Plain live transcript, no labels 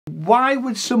why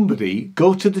would somebody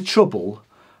go to the trouble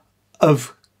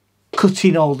of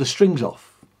cutting all the strings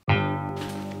off? We'll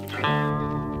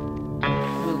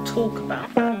talk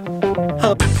about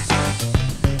that.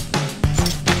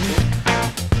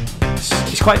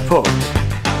 It's quite poor.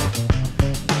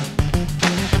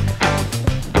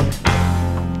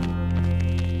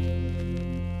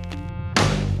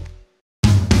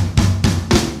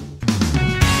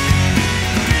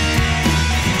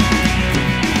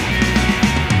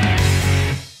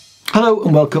 Hello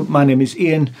and welcome, my name is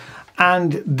Ian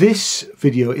and this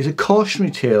video is a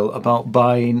cautionary tale about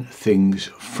buying things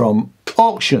from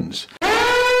auctions.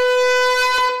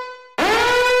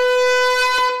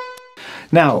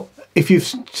 Now, if you've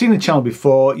seen the channel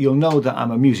before, you'll know that I'm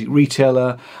a music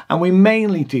retailer and we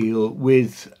mainly deal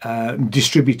with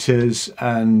distributors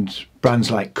and brands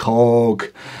like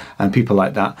Korg and people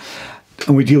like that,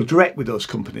 and we deal direct with those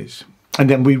companies and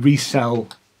then we resell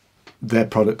their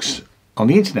products on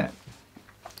the internet.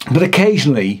 But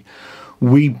occasionally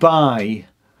we buy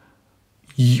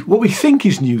what we think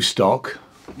is new stock,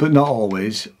 but not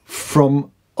always,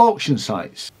 from auction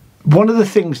sites. One of the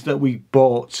things that we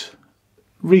bought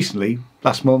recently,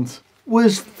 last month,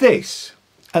 was this.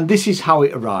 And this is how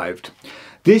it arrived.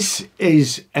 This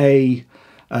is a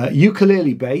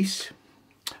ukulele bass,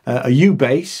 a U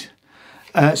bass.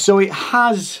 So it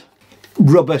has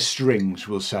rubber strings,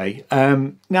 we'll say.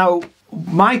 Now,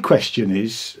 my question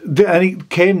is, and it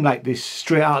came like this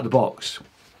straight out of the box.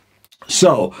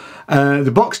 So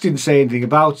the box didn't say anything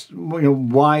about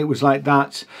why it was like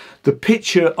that. The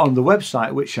picture on the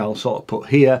website, which I'll sort of put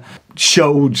here,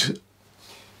 showed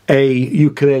a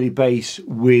ukulele bass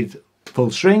with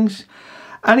full strings,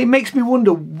 and it makes me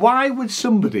wonder, why would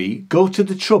somebody go to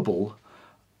the trouble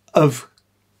of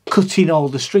cutting all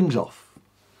the strings off?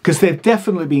 Because they've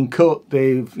definitely been cut.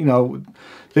 They've,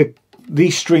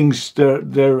 these strings,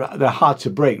 they're hard to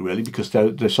break really, because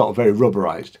they're sort of very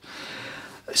rubberized.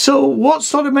 So what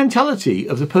sort of mentality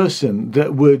of the person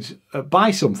that would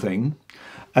buy something,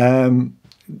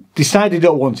 decide they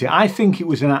don't want it? I think it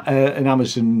was an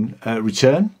Amazon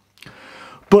return,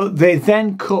 but they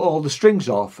then cut all the strings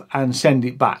off and send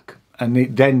it back, and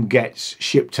it then gets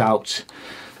shipped out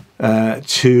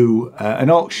to an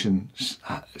auction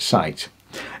site.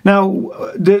 Now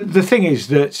the thing is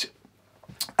that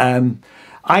I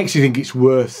actually think it's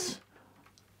worth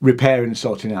repairing and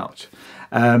sorting out.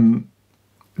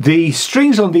 The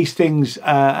strings on these things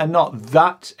are not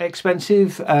that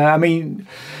expensive. I mean,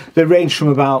 they range from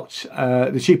about,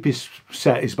 the cheapest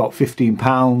set is about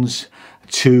 £15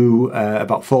 to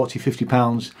about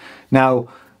 £40–50. Now,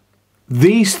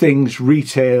 these things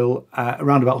retail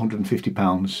around about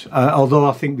 £150, although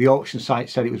I think the auction site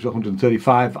said it was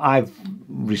 £135. I've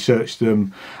researched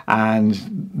them and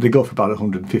they go for about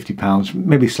 £150,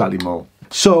 maybe slightly more.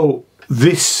 So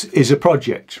this is a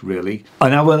project really,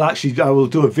 and I will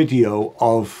do a video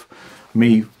of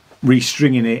me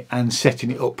restringing it and setting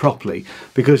it up properly,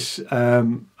 because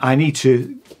I need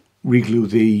to reglue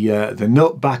the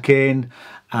nut back in,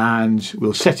 and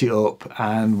we'll set it up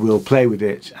and we'll play with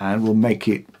it and we'll make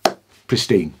it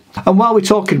pristine. And while we're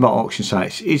talking about auction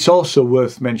sites, it's also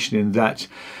worth mentioning that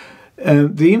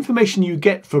the information you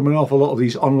get from an awful lot of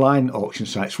these online auction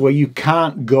sites, where you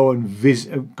can't go and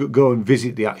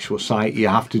visit the actual site, you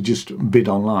have to just bid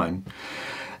online,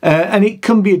 and it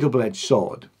can be a double-edged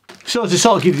sword. So to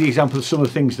sort of give you the example of some of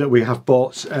the things that we have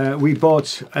bought, we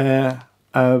bought a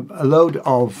load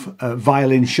of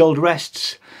violin shoulder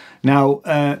rests. Now,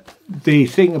 the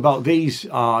thing about these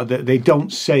are that they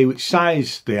don't say which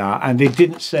size they are, and they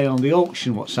didn't say on the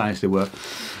auction what size they were.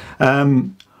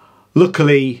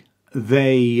 Luckily,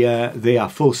 they are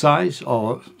full size,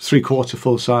 or 3/4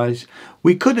 full size.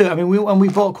 We could have, we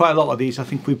bought quite a lot of these. I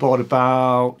think we bought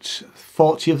about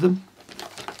 40 of them,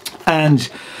 and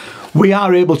we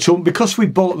are able to, because we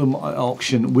bought them at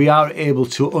auction, we are able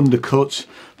to undercut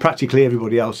practically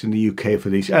everybody else in the UK for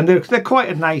these, and they're quite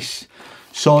a nice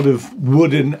sort of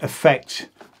wooden effect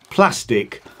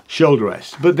plastic shoulder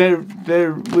rest, but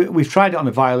we've tried it on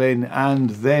a violin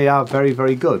and they are very,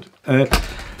 very good.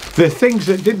 The things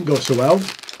that didn't go so well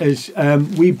is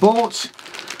we bought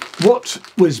what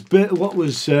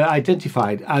was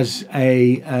identified as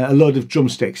a load of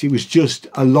drumsticks. It was just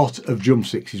a lot of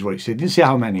drumsticks is what it said. It didn't say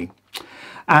how many,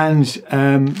 and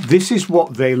this is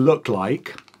what they look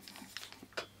like.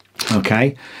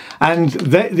 Okay, and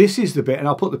this is the bit, and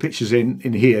I'll put the pictures in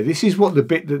here. This is what the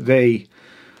bit that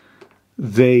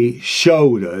they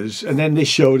showed us, and then they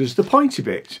showed us the pointy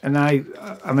bit. And I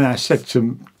said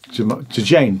to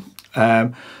Jane,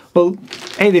 well,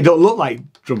 hey, they don't look like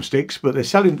drumsticks, but they're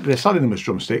selling them as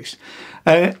drumsticks,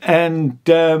 and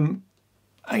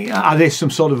are they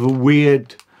some sort of a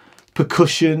weird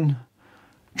percussion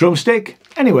drumstick?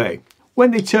 Anyway,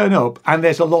 when they turn up, and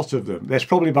there's a lot of them, there's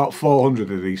probably about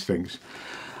 400 of these things.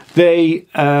 The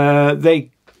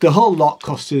whole lot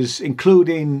costs us,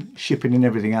 including shipping and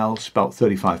everything else, about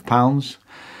 £35.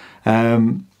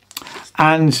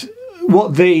 And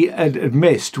what they had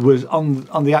missed was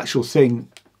on the actual thing,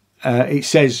 it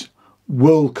says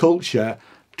wool culture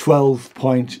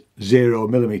 12.0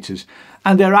 millimeters,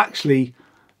 and they're actually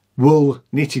wool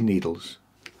knitting needles.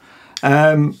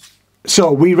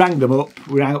 So we rang them up,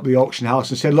 we rang up the auction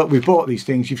house and said, look, we've bought these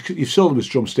things, you've sold them as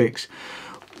drumsticks,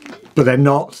 but they're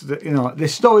not, you know,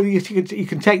 this story, you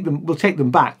can take them, we'll take them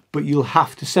back, but you'll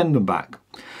have to send them back.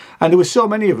 And there were so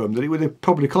many of them that it would have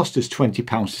probably cost us £20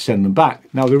 to send them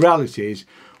back. Now the reality is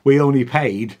we only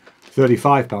paid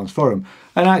 £35 for them.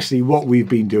 And actually what we've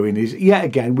been doing is, yet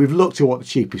again, we've looked at what the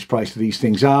cheapest price of these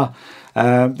things are.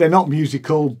 They're not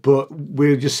musical, but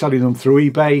we're just selling them through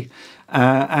eBay.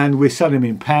 And we're selling them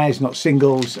in pairs, not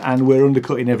singles, and we're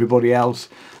undercutting everybody else.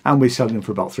 And we're selling them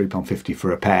for about £3.50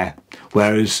 for a pair.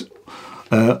 Whereas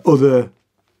other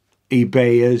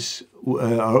eBayers or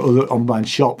other online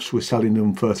shops were selling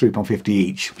them for £3.50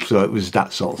 each. So it was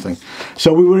that sort of thing.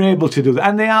 So we were able to do that.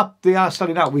 And they are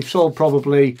selling out. We've sold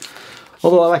probably,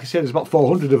 although like I said, there's about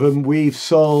 400 of them, we've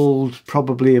sold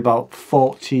probably about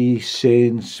 40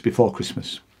 since before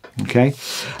Christmas. Okay.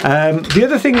 The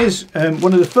other thing is,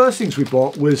 one of the first things we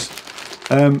bought was,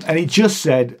 and it just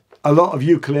said, a lot of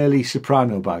ukulele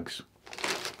soprano bags.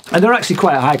 And they're actually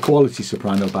quite a high quality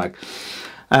soprano bag.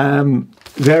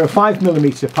 They're a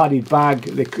 5mm padded bag.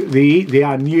 They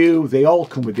are new. They all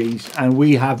come with these, and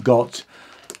we have got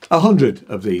 100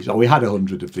 of these, or we had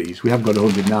 100 of these. We haven't got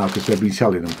 100 now because they've been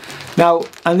selling them. Now,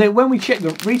 and then when we check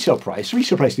the retail price of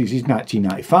these is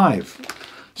 £19.95.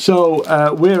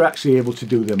 So we're actually able to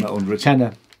do them at under a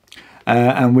tenner.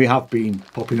 And we have been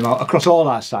popping them out across all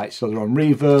our sites. So they're on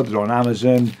Reverb, they're on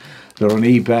Amazon, they're on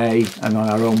eBay, and on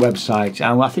our own website.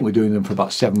 And I think we're doing them for about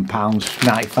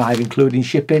 £7.95, including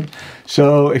shipping.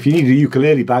 So if you need a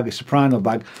ukulele bag, a soprano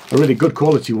bag, a really good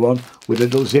quality one with a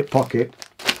little zip pocket.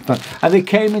 And they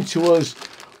came into us,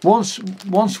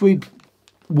 once we'd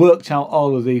worked out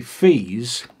all of the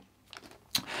fees,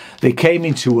 they came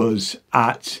into us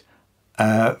at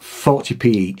 40p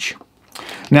each.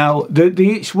 Now,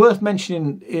 it's worth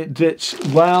mentioning that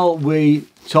while we're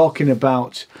talking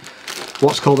about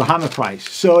what's called a hammer price,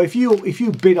 so if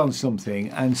you bid on something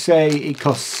and say it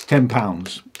costs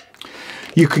 £10,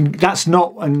 you can. That's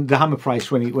not, and the hammer price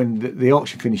when the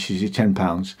auction finishes is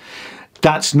 £10.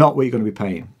 That's not what you're going to be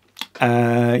paying.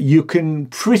 You can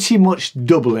pretty much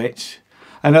double it,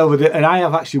 and I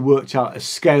have actually worked out a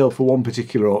scale for one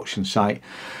particular auction site.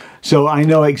 So I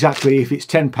know exactly if it's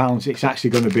 £10, it's actually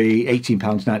going to be £18,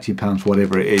 £19,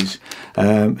 whatever it is.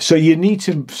 So you need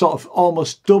to sort of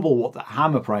almost double what the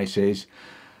hammer price is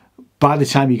by the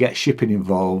time you get shipping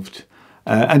involved.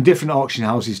 And different auction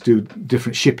houses do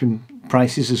different shipping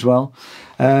prices as well.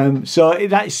 So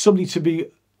that is something to be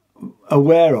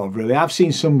aware of, really. I've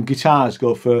seen some guitars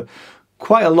go for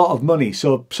quite a lot of money.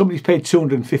 So somebody's paid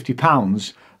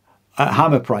 £250 at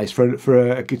hammer price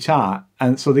for a guitar,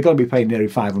 and so they're going to be paying nearly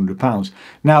 £500.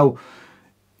 Now,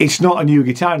 it's not a new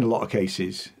guitar in a lot of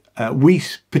cases. We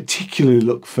particularly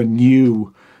look for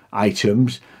new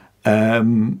items,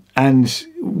 and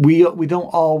we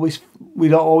don't always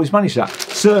manage that.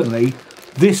 Certainly,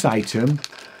 this item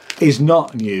is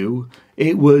not new.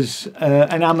 It was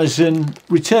an Amazon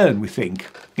return, we think.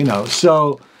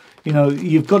 So.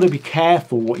 You've got to be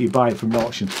careful what you buy from an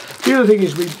auction. The other thing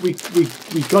is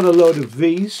we've got a load of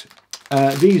these.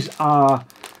 These are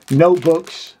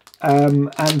notebooks,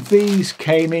 and these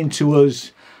came into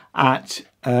us at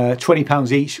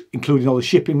 £20 each, including all the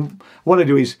shipping. What I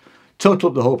do is total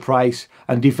up the whole price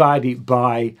and divide it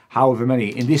by however many.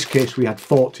 In this case, we had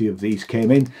 40 of these came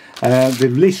in.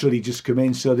 They've literally just come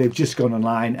in, so they've just gone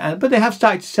online, but they have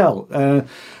started to sell.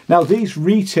 Now, these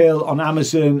retail on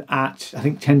Amazon at, I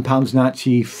think,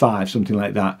 £10.95, something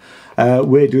like that.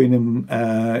 We're doing them,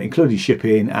 including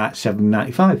shipping, at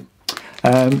 £7.95.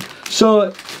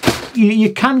 So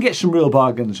you can get some real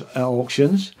bargains at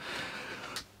auctions,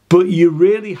 but you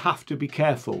really have to be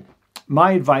careful.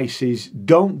 My advice is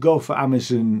don't go for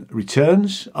Amazon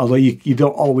returns, although you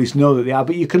don't always know that they are,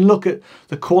 but you can look at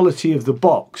the quality of the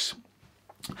box.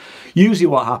 Usually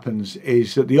what happens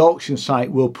is that the auction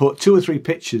site will put 2 or 3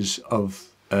 pictures of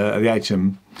the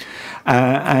item,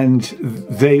 and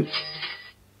they...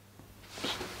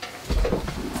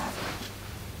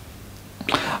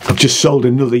 I've just sold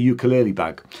another ukulele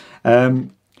bag.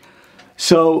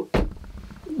 So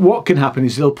what can happen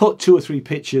is they'll put 2 or 3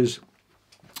 pictures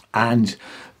and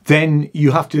then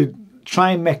you have to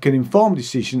try and make an informed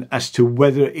decision as to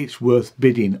whether it's worth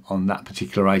bidding on that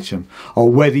particular item, or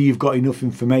whether you've got enough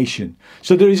information.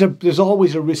 So there's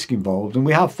always a risk involved, and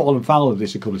we have fallen foul of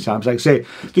this a couple of times. Like I say,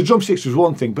 the drumsticks was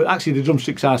one thing, but actually the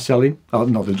drumsticks are selling. Oh,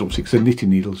 not the drumsticks, the knitting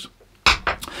needles.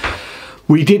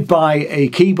 We did buy a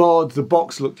keyboard. The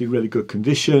box looked in really good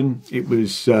condition. It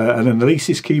was an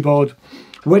Vandalised keyboard.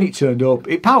 When it turned up,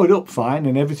 it powered up fine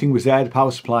and everything was there, the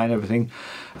power supply and everything.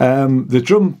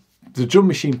 The drum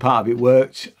machine part of it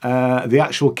worked. The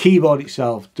actual keyboard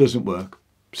itself doesn't work.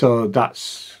 So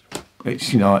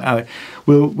it's, you know,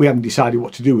 we haven't decided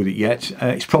what to do with it yet.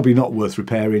 It's probably not worth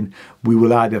repairing. We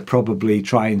will either probably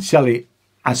try and sell it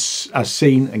as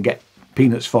seen and get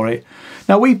peanuts for it.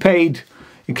 Now, we paid,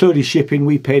 including shipping,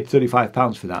 we paid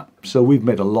 £35 for that. So we've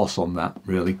made a loss on that,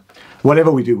 really.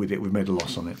 Whatever we do with it, we've made a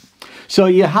loss on it. So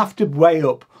you have to weigh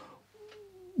up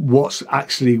what's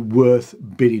actually worth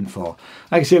bidding for.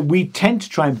 Like I said, we tend to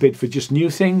try and bid for just new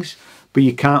things, but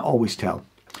you can't always tell.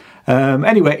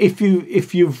 Anyway, if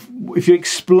you're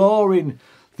exploring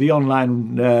the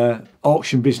online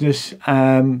auction business,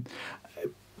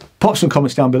 pop some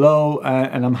comments down below,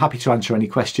 and I'm happy to answer any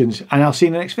questions. And I'll see you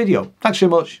in the next video. Thanks very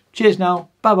much. Cheers now.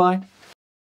 Bye bye.